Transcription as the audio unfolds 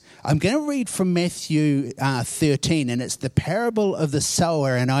I'm going to read from Matthew 13, and it's the parable of the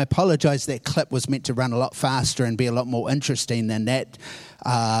sower. And I apologize, that clip was meant to run a lot faster and be a lot more interesting than that.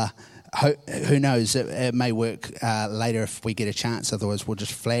 Who knows? It may work later if we get a chance. Otherwise, we'll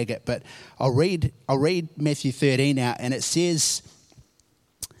just flag it. But I'll read Matthew 13 out, and it says,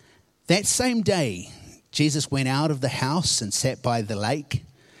 "That same day, Jesus went out of the house and sat by the lake.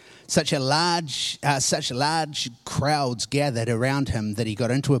 Such large crowds gathered around him that he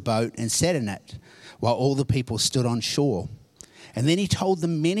got into a boat and sat in it, while all the people stood on shore. And then he told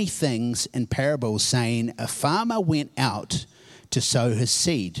them many things in parables, saying, a farmer went out to sow his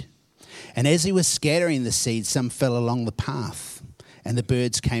seed. And as he was scattering the seed, some fell along the path, and the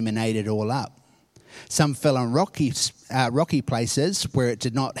birds came and ate it all up. Some fell on rocky places where it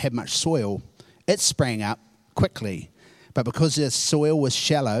did not have much soil. It sprang up quickly, but because the soil was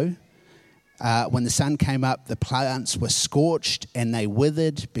shallow, when the sun came up, the plants were scorched and they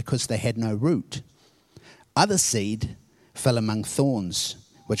withered because they had no root. Other seed fell among thorns,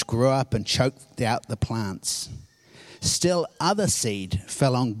 which grew up and choked out the plants. Still other seed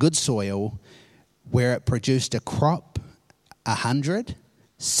fell on good soil, where it produced a crop 100,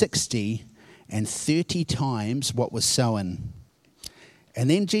 60, and 30 times what was sown." And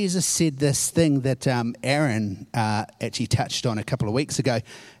then Jesus said this thing that Aaron actually touched on a couple of weeks ago.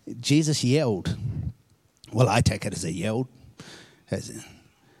 Jesus yelled. Well, I take it as a yelled.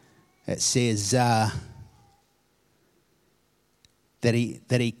 It says that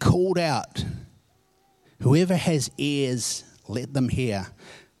he called out, "Whoever has ears, let them hear."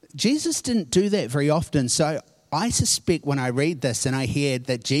 Jesus didn't do that very often, so I suspect when I read this and I hear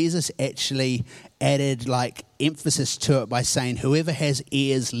that Jesus actually added emphasis to it by saying, "Whoever has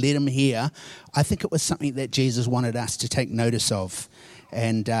ears, let him hear." I think it was something that Jesus wanted us to take notice of.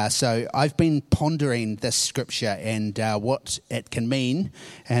 And so I've been pondering this scripture and what it can mean,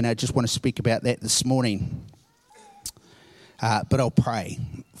 and I just want to speak about that this morning. But I'll pray.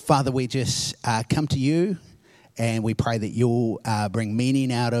 Father, we just come to you, and we pray that you'll bring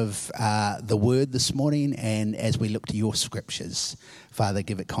meaning out of the word this morning, and as we look to your scriptures, Father,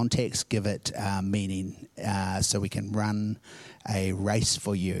 give it context, give it meaning, so we can run a race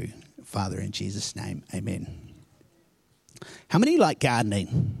for you. Father, in Jesus' name, amen. How many like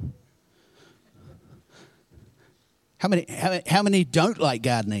gardening? How many don't like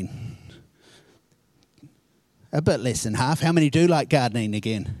gardening? A bit less than half. How many do like gardening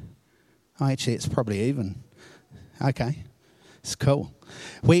again? Oh, actually, it's probably even. Okay, it's cool.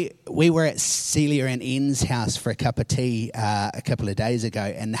 We were at Celia and Ian's house for a cup of tea a couple of days ago,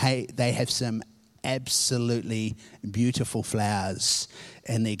 and they have some absolutely beautiful flowers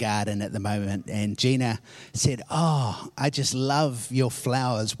in their garden at the moment. And Gina said, "Oh, I just love your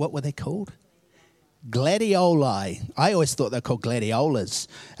flowers." What were they called? Gladioli. I always thought they're called gladiolas.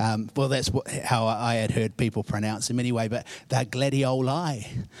 Well, that's how I had heard people pronounce them anyway, but they're gladioli.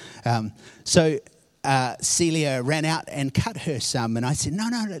 So Celia ran out and cut her some, and I said, no,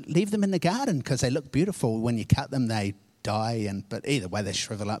 leave them in the garden because they look beautiful. When you cut them, they die, but either way, they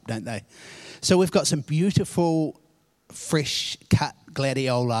shrivel up, don't they? So we've got some beautiful, fresh cut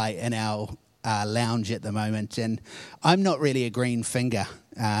gladioli in our lounge at the moment, and I'm not really a green finger,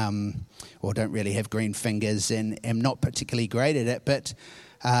 or don't really have green fingers, and am not particularly great at it, but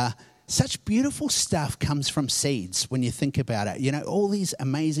such beautiful stuff comes from seeds when you think about it. You know, all these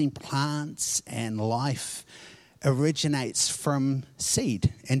amazing plants and life originates from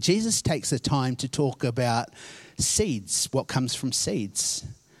seed. And Jesus takes the time to talk about seeds, what comes from seeds.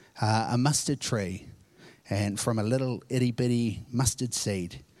 A mustard tree, and from a little itty-bitty mustard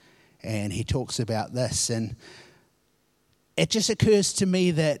seed. And he talks about this. And it just occurs to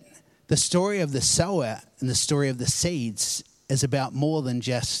me that the story of the sower and the story of the seeds is about more than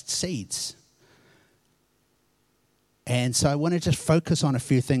just seeds. And so I want to just focus on a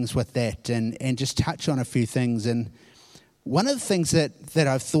few things with that and just touch on a few things. And one of the things that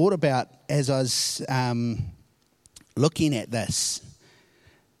I've thought about as I was looking at this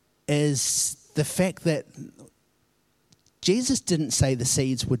is the fact that Jesus didn't say the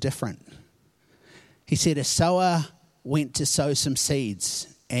seeds were different. He said a sower went to sow some seeds,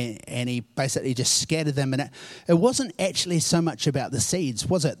 and he basically just scattered them. And it wasn't actually so much about the seeds,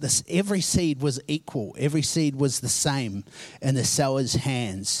 was it? Every seed was equal. Every seed was the same in the sower's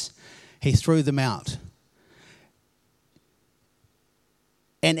hands. He threw them out.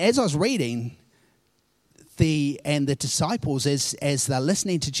 And as I was reading, the disciples, as they're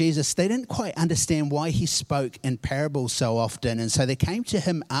listening to Jesus, they didn't quite understand why he spoke in parables so often. And so they came to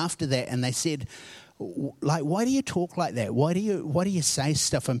him after that and they said, why do you talk like that? Why do you say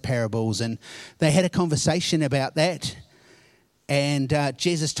stuff in parables? And they had a conversation about that. And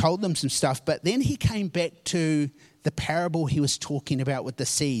Jesus told them some stuff, but then he came back to the parable he was talking about with the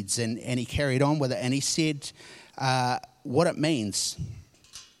seeds, and he carried on with it, and he said what it means.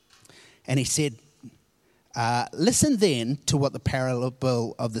 And he said, listen then to what the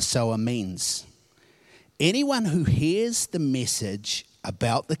parable of the sower means. Anyone who hears the message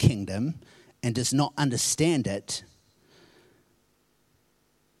about the kingdom and does not understand it,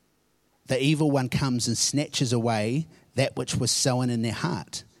 the evil one comes and snatches away that which was sown in their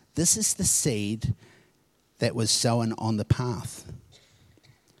heart. This is the seed that was sown on the path.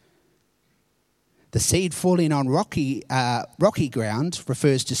 The seed falling on rocky ground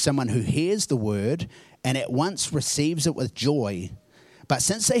refers to someone who hears the word and at once receives it with joy. But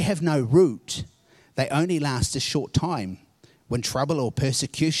since they have no root, they only last a short time. When trouble or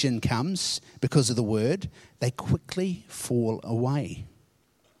persecution comes because of the word, they quickly fall away.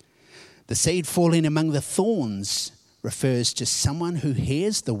 The seed falling among the thorns refers to someone who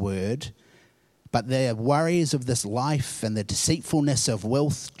hears the word, but the worries of this life and the deceitfulness of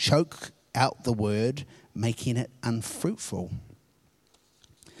wealth choke out the word, making it unfruitful.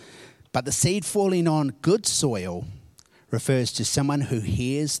 But the seed falling on good soil refers to someone who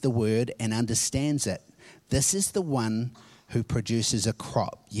hears the word and understands it. This is the one who produces a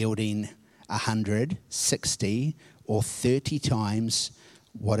crop yielding 100, 60, or 30 times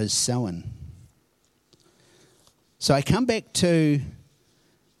what is sown. So I come back to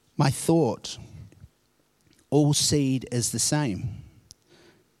my thought. All seed is the same.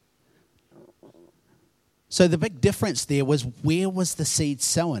 So the big difference there was, where was the seed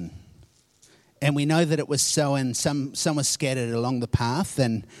sown? And we know that it was sown, some was scattered along the path,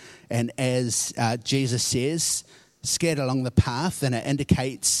 and as Jesus says, scattered along the path, and it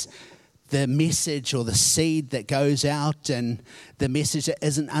indicates the message or the seed that goes out and the message that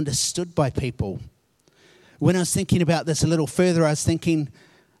isn't understood by people. When I was thinking about this a little further, I was thinking,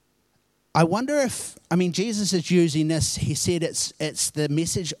 I wonder if, Jesus is using this, he said it's the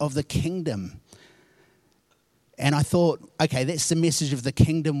message of the kingdom. And I thought, okay, that's the message of the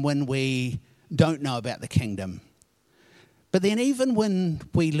kingdom when we don't know about the kingdom. But then even when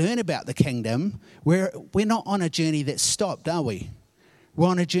we learn about the kingdom, we're not on a journey that's stopped, are we? We're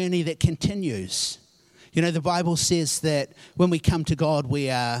on a journey that continues. You know, the Bible says that when we come to God,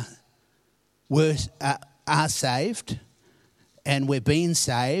 we are saved, and we're being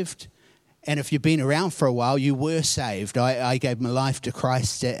saved. And if you've been around for a while, you were saved. I gave my life to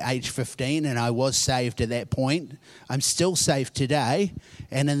Christ at age 15, and I was saved at that point. I'm still saved today,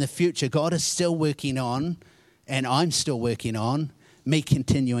 and in the future, God is still working on, and I'm still working on, me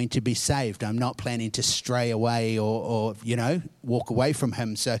continuing to be saved. I'm not planning to stray away or walk away from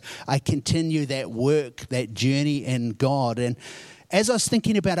him. So I continue that work, that journey in God. And as I was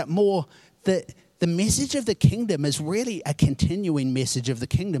thinking about it more, the message of the kingdom is really a continuing message of the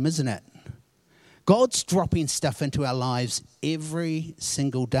kingdom, isn't it? God's dropping stuff into our lives every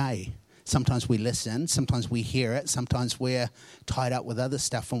single day. Sometimes we listen, sometimes we hear it, sometimes we're tied up with other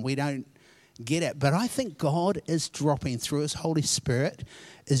stuff and we don't get it. But I think God is dropping through his Holy Spirit,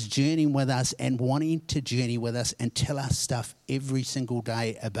 is journeying with us and wanting to journey with us and tell us stuff every single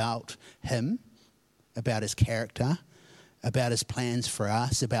day about him, about his character, about his plans for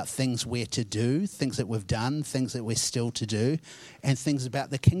us, about things we're to do, things that we've done, things that we're still to do, and things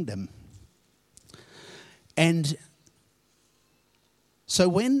about the kingdom. And so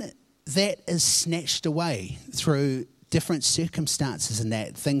when that is snatched away through different circumstances and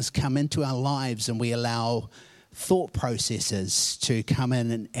that, things come into our lives and we allow thought processes to come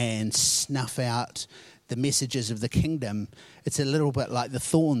in and snuff out the messages of the kingdom, it's a little bit like the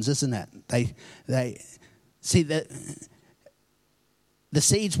thorns, isn't it? They see that the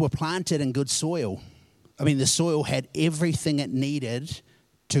seeds were planted in good soil. The soil had everything it needed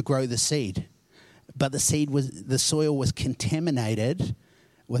to grow the seed. But the soil was contaminated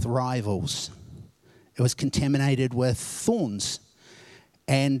with rivals. It was contaminated with thorns.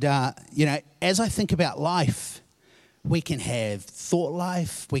 And, as I think about life, we can have thought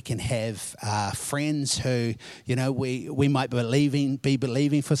life. We can have friends who, we might be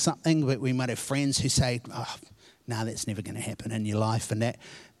believing for something, but we might have friends who say, oh, no, that's never going to happen in your life. And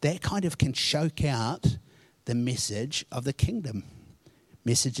that kind of can choke out the message of the kingdom.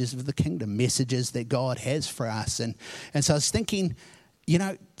 Messages of the kingdom, messages that God has for us. And so I was thinking,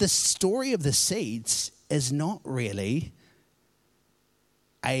 the story of the seeds is not really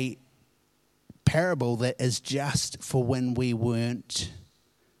a parable that is just for when we weren't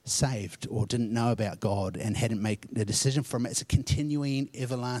saved or didn't know about God and hadn't made the decision from it. It's a continuing,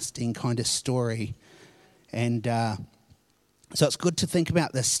 everlasting kind of story. And so it's good to think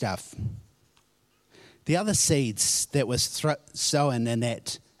about this stuff. The other seeds that was sown in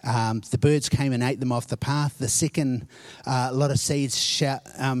that, the birds came and ate them off the path. The second lot of seeds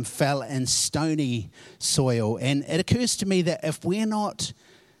fell in stony soil. And it occurs to me that if we're not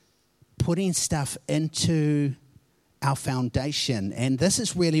putting stuff into our foundation, and this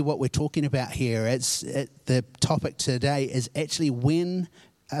is really what we're talking about here, the topic today is actually when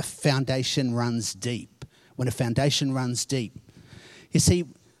a foundation runs deep. When a foundation runs deep. You see,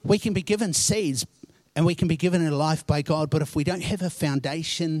 we can be given seeds and we can be given a life by God, but if we don't have a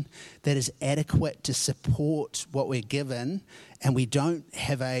foundation that is adequate to support what we're given, and we don't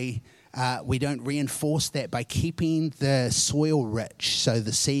reinforce that by keeping the soil rich so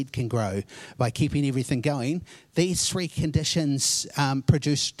the seed can grow, by keeping everything going, these three conditions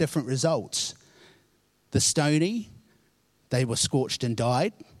produce different results. The stony, they were scorched and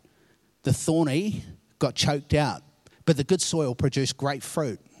died. The thorny got choked out. But the good soil produced great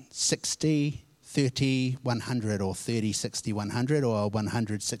fruit, 60, 30, 100, or 30, 60, 100, or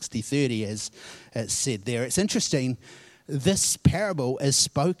 100, 60, 30, as it's said there. It's interesting. This parable is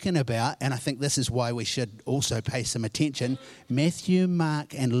spoken about, and I think this is why we should also pay some attention. Matthew,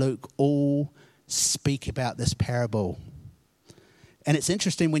 Mark, and Luke all speak about this parable. And it's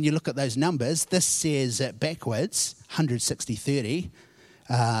interesting when you look at those numbers. This says it backwards, 100, 60, 30.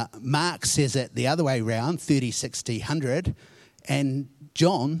 Mark says it the other way around, 30, 60, 100. And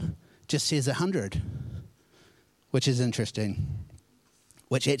John just says 100, which is interesting,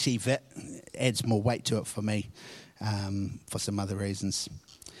 which actually adds more weight to it for me for some other reasons.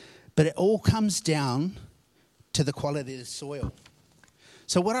 But it all comes down to the quality of the soil.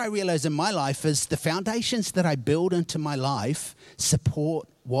 So what I realize in my life is the foundations that I build into my life support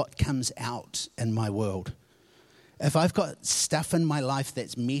what comes out in my world. If I've got stuff in my life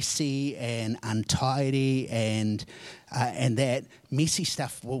that's messy and untidy and that messy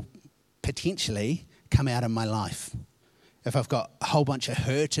stuff will potentially come out of my life. If I've got a whole bunch of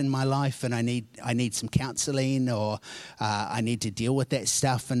hurt in my life and I need some counselling, or I need to deal with that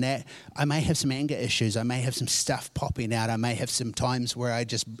stuff and that, I may have some anger issues. I may have some stuff popping out. I may have some times where I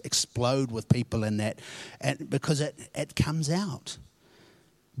just explode with people in that, and because it comes out.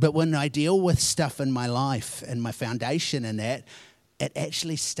 But when I deal with stuff in my life and my foundation in that, it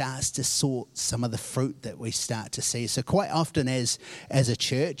actually starts to sort some of the fruit that we start to see. So quite often as a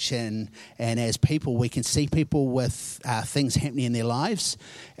church and as people, we can see people with things happening in their lives.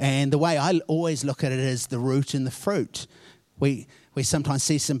 And the way I always look at it is the root and the fruit. We sometimes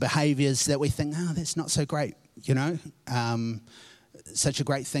see some behaviours that we think, oh, that's not so great, such a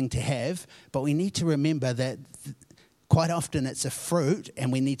great thing to have. But we need to remember that quite often it's a fruit,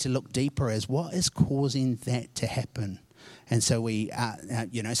 and we need to look deeper as what is causing that to happen. And so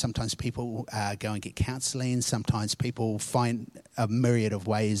sometimes people go and get counselling. Sometimes people find a myriad of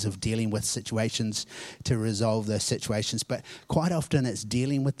ways of dealing with situations to resolve those situations. But quite often it's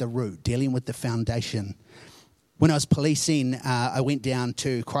dealing with the root, dealing with the foundation. When I was policing, I went down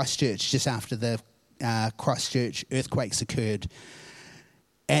to Christchurch just after the Christchurch earthquakes occurred.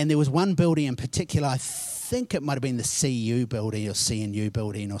 And there was one building in particular, I think it might have been the CU building or CNU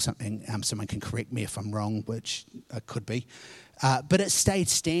building or something. Someone can correct me if I'm wrong, which it could be. But it stayed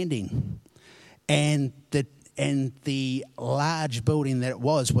standing. And the large building that it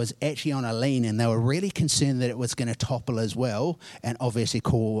was actually on a lean, and they were really concerned that it was going to topple as well and obviously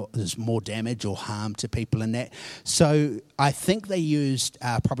cause more damage or harm to people in that. So I think they used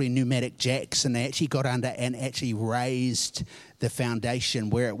probably pneumatic jacks, and they actually got under and actually raised the foundation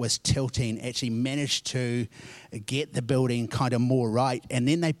where it was tilting, actually managed to get the building kind of more right. And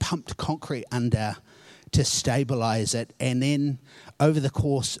then they pumped concrete under to stabilize it. And then over the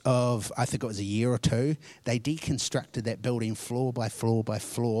course of, I think it was a year or two, they deconstructed that building floor by floor by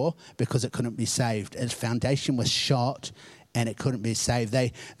floor because it couldn't be saved. Its foundation was shot and it couldn't be saved.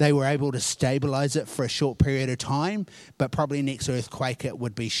 They were able to stabilize it for a short period of time, but probably next earthquake it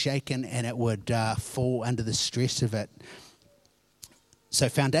would be shaken and it would fall under the stress of it. So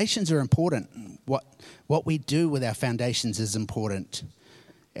foundations are important. What we do with our foundations is important.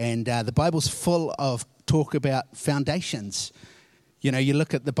 And the Bible's full of talk about foundations. You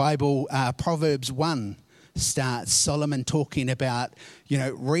look at the Bible, Proverbs 1 starts Solomon talking about,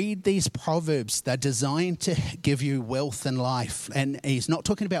 read these Proverbs. They're designed to give you wealth and life. And he's not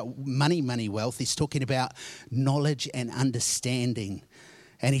talking about money wealth. He's talking about knowledge and understanding.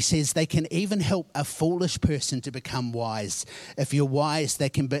 And he says they can even help a foolish person to become wise. If you're wise, they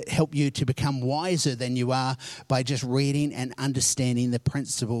can help you to become wiser than you are by just reading and understanding the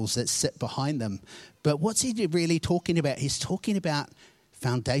principles that sit behind them. But what's he really talking about? He's talking about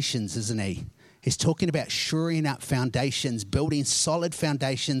foundations, isn't he? He's talking about shoring up foundations, building solid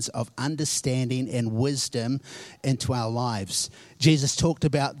foundations of understanding and wisdom into our lives. Jesus talked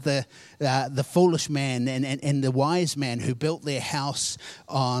about the foolish man and the wise man who built their house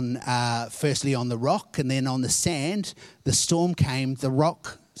on firstly on the rock and then on the sand. The storm came, the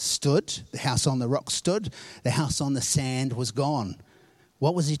rock stood, the house on the rock stood, the house on the sand was gone.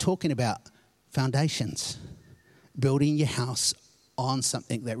 What was he talking about? Foundations. Building your house on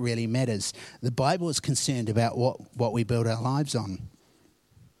something that really matters. The Bible is concerned about what we build our lives on.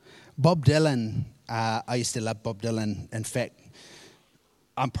 Bob Dylan, I used to love Bob Dylan. In fact,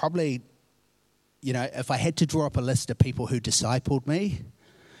 I'm probably, if I had to draw up a list of people who discipled me,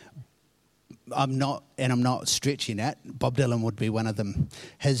 I'm not stretching it, Bob Dylan would be one of them.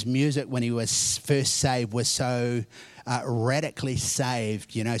 His music when he was first saved was so radically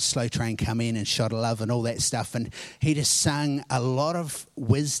saved, Slow Train Come In and Shot of Love and all that stuff. And he just sung a lot of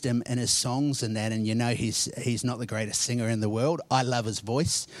wisdom in his songs and that. And he's not the greatest singer in the world. I love his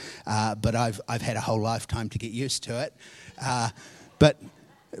voice, but I've had a whole lifetime to get used to it.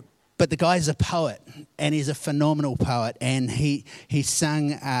 But the guy's a poet, and he's a phenomenal poet. And he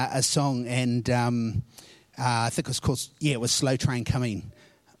sang a song, and I think it was called, it was Slow Train Coming.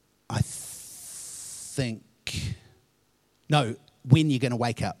 When You're Going to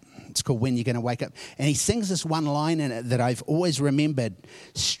Wake Up. It's called When You're Going to Wake Up. And he sings this one line in it that I've always remembered.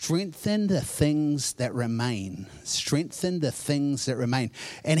 Strengthen the things that remain. Strengthen the things that remain.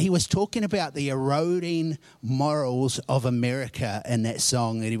 And he was talking about the eroding morals of America in that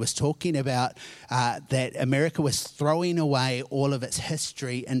song. And he was talking about that America was throwing away all of its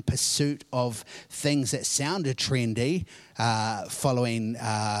history in pursuit of things that sounded trendy, following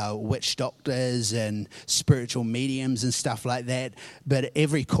witch doctors and spiritual mediums and stuff like that. But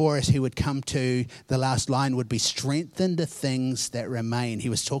every chorus he would come to, the last line would be strengthen the things that remain. He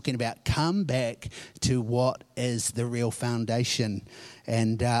was talking about come back to what is the real foundation.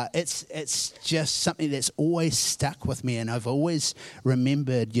 And it's just something that's always stuck with me. And I've always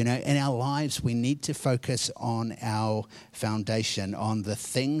remembered, in our lives, we need to focus on our foundation, on the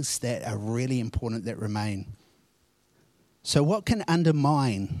things that are really important that remain. So what can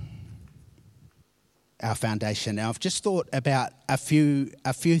undermine our foundation? Now, I've just thought about a few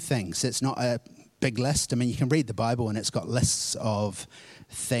things. It's not a big list. I mean, you can read the Bible and it's got lists of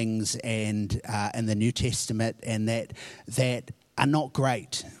things and in the New Testament and that are not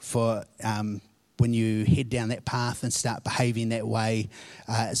great for when you head down that path and start behaving that way.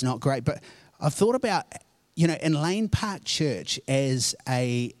 It's not great. But I've thought about, in Lane Park Church as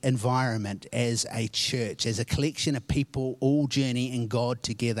a environment, as a church, as a collection of people all journeying God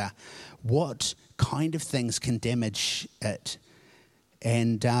together, what kind of things can damage it?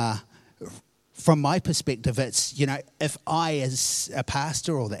 And from my perspective, it's, if I as a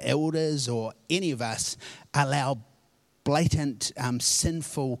pastor or the elders or any of us allow blatant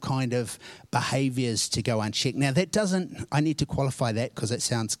sinful kind of behaviours to go unchecked. Now that doesn't, I need to qualify that because it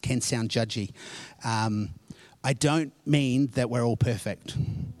can sound judgy. I don't mean that we're all perfect.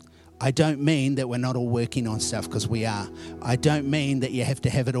 I don't mean that we're not all working on stuff, because we are. I don't mean that you have to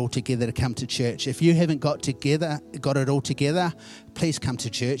have it all together to come to church. If you haven't got it all together, please come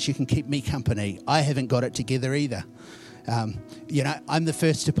to church. You can keep me company. I haven't got it together either. I'm the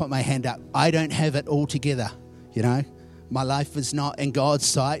first to put my hand up. I don't have it all together, My life is not, in God's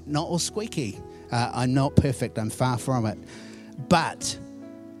sight, not all squeaky. I'm not perfect. I'm far from it. But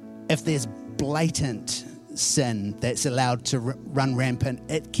if there's blatant sin that's allowed to run rampant,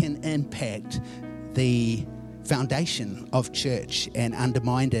 it can impact the foundation of church and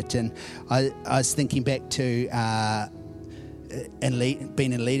undermine it. And I was thinking back to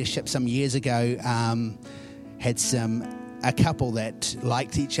being in leadership some years ago, had a couple that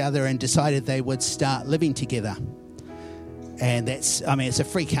liked each other and decided they would start living together. And it's a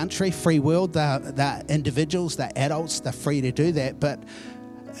free country, free world. They're individuals, they're adults, they're free to do that. But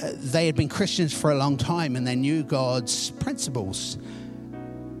they had been Christians for a long time and they knew God's principles.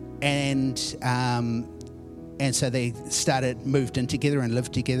 And so they moved in together and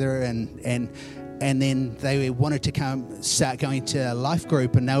lived together and then they wanted to start going to a life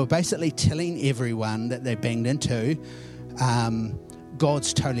group, and they were basically telling everyone that they banged into,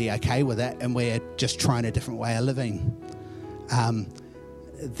 God's totally okay with it and we're just trying a different way of living.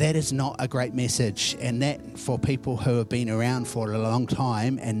 That is not a great message, and that for people who have been around for a long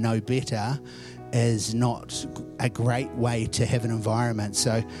time and know better is not a great way to have an environment.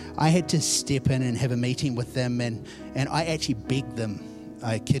 So I had to step in and have a meeting with them, and I actually begged them,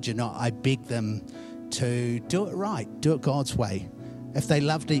 I kid you not, I begged them to do it right, do it God's way. If they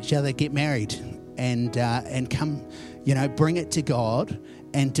loved each other, get married and come, bring it to God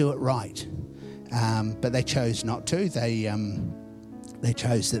and do it right. But they chose not to. They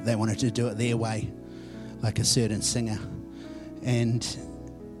chose that they wanted to do it their way, like a certain singer. And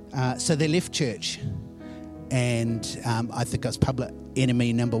so they left church. And I think I was public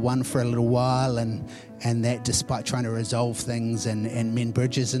enemy number one for a little while, and that despite trying to resolve things and mend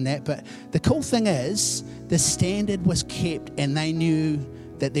bridges and that. But the cool thing is the standard was kept, and they knew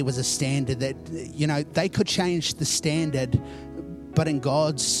that there was a standard that, you know, they could change the standard, but in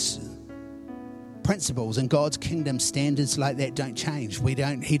God's principles and God's kingdom, standards like that don't change.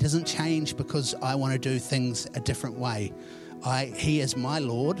 He doesn't change because I want to do things a different way. He is my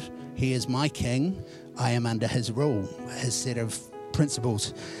Lord. He is my King. I am under his rule, his set of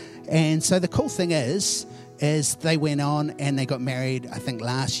principles. And so the cool thing is they went on and they got married, I think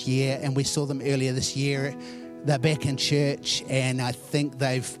last year, and we saw them earlier this year. They're back in church, and I think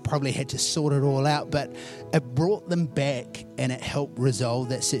they've probably had to sort it all out, but it brought them back and it helped resolve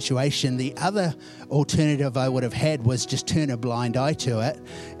that situation. The other alternative I would have had was just turn a blind eye to it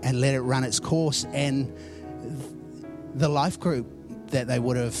and let it run its course. And the life group that they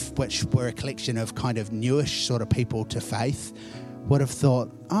would have, which were a collection of kind of newish sort of people to faith, would have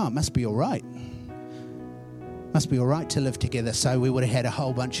thought, oh, it must be all right. Must be all right to live together. So we would have had a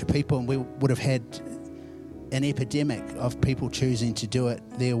whole bunch of people, and we would have had an epidemic of people choosing to do it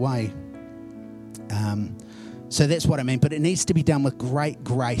their way. So that's what I mean. But it needs to be done with great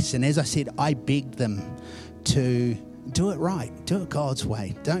grace. And as I said, I begged them to do it right. Do it God's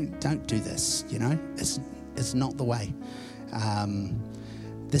way. Don't do this, you know. It's not the way.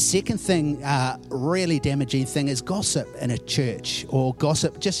 The second thing, really damaging thing, is gossip in a church, or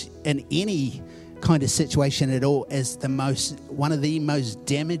gossip just in any kind of situation at all, is one of the most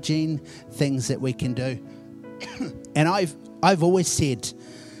damaging things that we can do. And I've always said,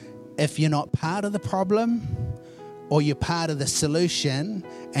 if you're not part of the problem or you're part of the solution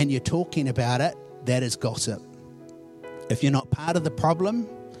and you're talking about it, that is gossip. If you're not part of the problem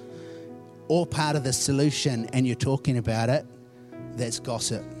or part of the solution and you're talking about it, that's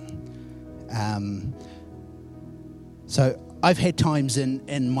gossip. So I've had times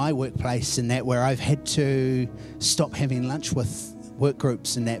in my workplace and that where I've had to stop having lunch with work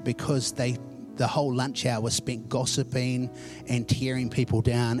groups and that because the whole lunch hour was spent gossiping and tearing people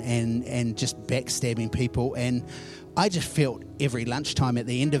down and just backstabbing people. And I just felt every lunchtime at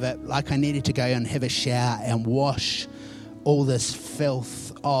the end of it like I needed to go and have a shower and wash all this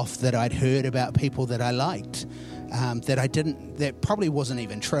filth off that I'd heard about people that I liked, that probably wasn't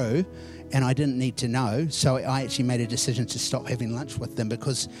even true, and I didn't need to know. So I actually made a decision to stop having lunch with them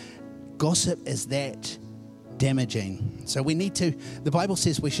because gossip is that damaging. So the Bible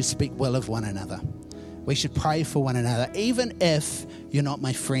says we should speak well of one another. We should pray for one another. Even if you're not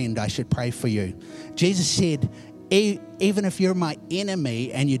my friend, I should pray for you. Jesus said, even if you're my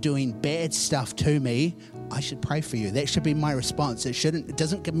enemy and you're doing bad stuff to me, I should pray for you. That should be my response. It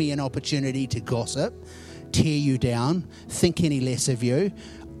doesn't give me an opportunity to gossip, tear you down, think any less of you.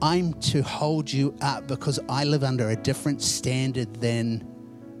 I'm to hold you up because I live under a different standard than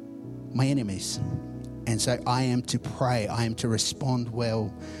my enemies. And so I am to pray. I am to respond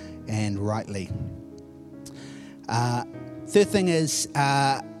well and rightly. Third thing is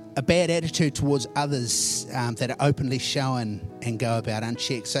a bad attitude towards others that are openly shown and go about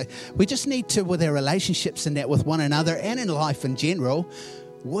unchecked. So we just need to, with our relationships and that with one another and in life in general,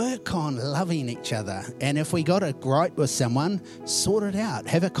 work on loving each other. And if we got a gripe with someone, sort it out.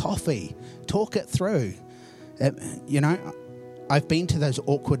 Have a coffee. Talk it through. I've been to those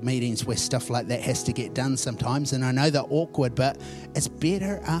awkward meetings where stuff like that has to get done sometimes, and I know they're awkward, but it's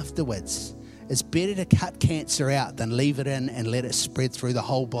better afterwards. It's better to cut cancer out than leave it in and let it spread through the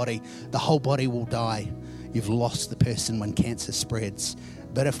whole body. The whole body will die. You've lost the person when cancer spreads.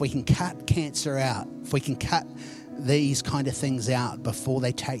 But if we can cut cancer out, if we can cut these kind of things out before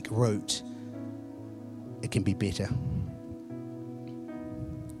they take root, it can be better.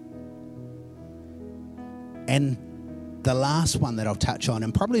 And the last one that I'll touch on,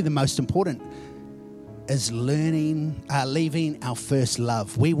 and probably the most important, is leaving our first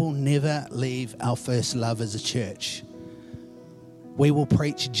love. We will never leave our first love as a church. We will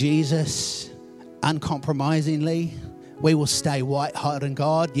preach Jesus uncompromisingly. We will stay white hot in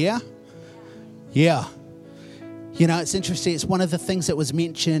God. Yeah? Yeah. You know, it's interesting. It's one of the things that was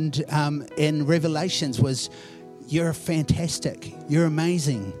mentioned in Revelations was, you're fantastic. You're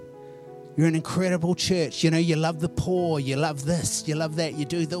amazing. You're an incredible church. You know, you love the poor. You love this. You love that. You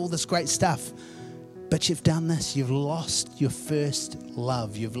do all this great stuff. But you've done this. You've lost your first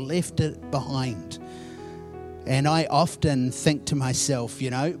love. You've left it behind. And I often think to myself,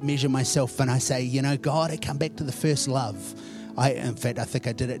 measure myself and I say, God, I come back to the first love. In fact, I think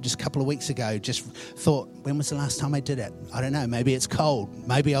I did it just a couple of weeks ago. Just thought, when was the last time I did it? I don't know. Maybe it's cold.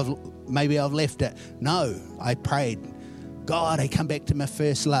 Maybe I've left it. No, I prayed. God, I come back to my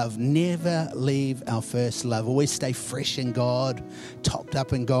first love. Never leave our first love. Always stay fresh in God, topped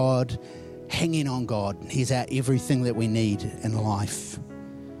up in God, hanging on God. He's our everything that we need in life.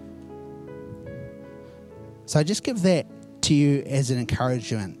 So I just give that to you as an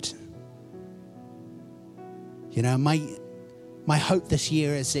encouragement. You know, my hope this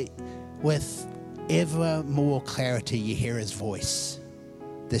year is that with ever more clarity you hear his voice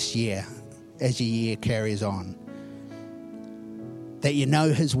this year as your year carries on. That you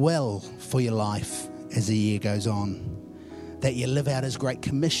know his will for your life as the year goes on. That you live out his great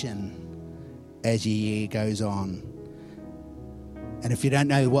commission as your year goes on. And if you don't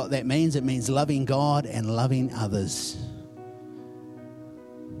know what that means, it means loving God and loving others.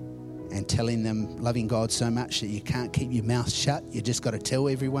 And telling them, loving God so much that you can't keep your mouth shut. You just got to tell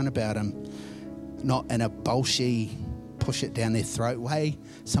everyone about him. Not in a bolshy, push it down their throat way.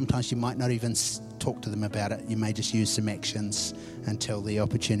 Sometimes you might not even talk to them about it. You may just use some actions until the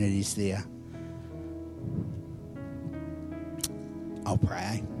opportunity's there. I'll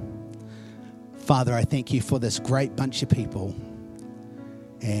pray. Father, I thank you for this great bunch of people.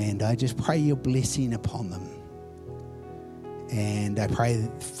 And I just pray your blessing upon them. And I pray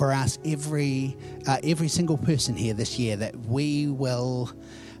for us, every single person here this year, that we will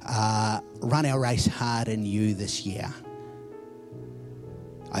run our race hard in you this year.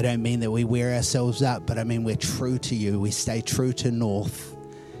 I don't mean that we wear ourselves up, but I mean we're true to you. We stay true to North,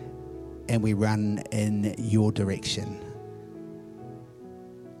 and we run in your direction.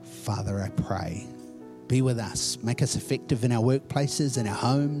 Father, I pray, be with us. Make us effective in our workplaces, in our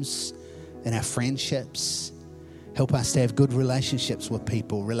homes, in our friendships. Help us to have good relationships with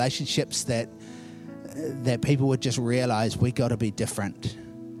people, relationships that people would just realize we got to be different.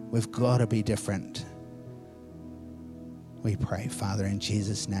 We've got to be different. We pray, Father, in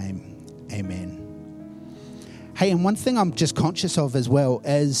Jesus' name, amen. Hey, and one thing I'm just conscious of as well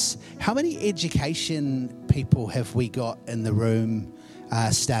is how many education people have we got in the room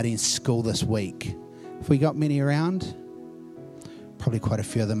starting school this week? Have we got many around? Probably quite a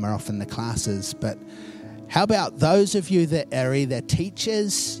few of them are off in the classes, but how about those of you that are either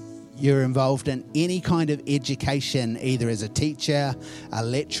teachers, you're involved in any kind of education, either as a teacher, a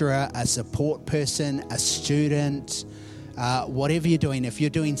lecturer, a support person, a student, whatever you're doing. If you're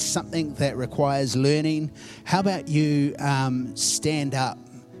doing something that requires learning, how about you stand up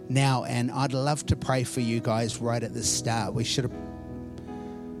now? And I'd love to pray for you guys right at the start. We should have...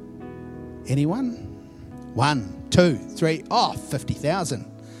 Anyone? 1, 2, 3. Oh, 50,000.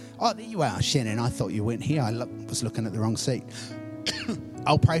 Oh, there you are, Shannon. I thought you weren't here. I was looking at the wrong seat.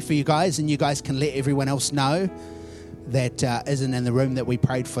 I'll pray for you guys, and you guys can let everyone else know that isn't in the room that we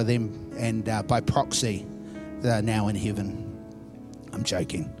prayed for them, and by proxy, they're now in heaven. I'm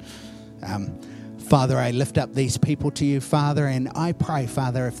joking. Father, I lift up these people to you, Father, and I pray,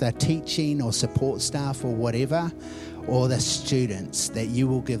 Father, if they're teaching or support staff or whatever, or the students, that you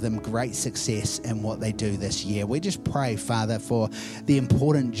will give them great success in what they do this year. We just pray, Father, for the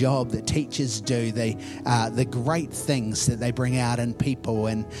important job that teachers do, the great things that they bring out in people,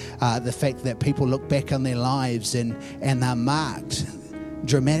 and the fact that people look back on their lives and they're marked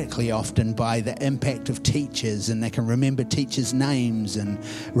dramatically often by the impact of teachers, and they can remember teachers' names and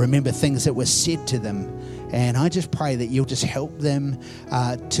remember things that were said to them. And I just pray that you'll just help them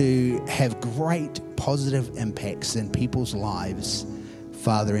to have great positive impacts in people's lives.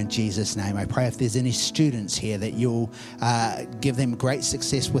 Father, in Jesus' name, I pray if there's any students here that you'll give them great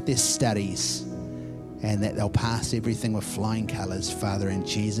success with their studies, and that they'll pass everything with flying colours. Father, in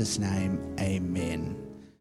Jesus' name, amen.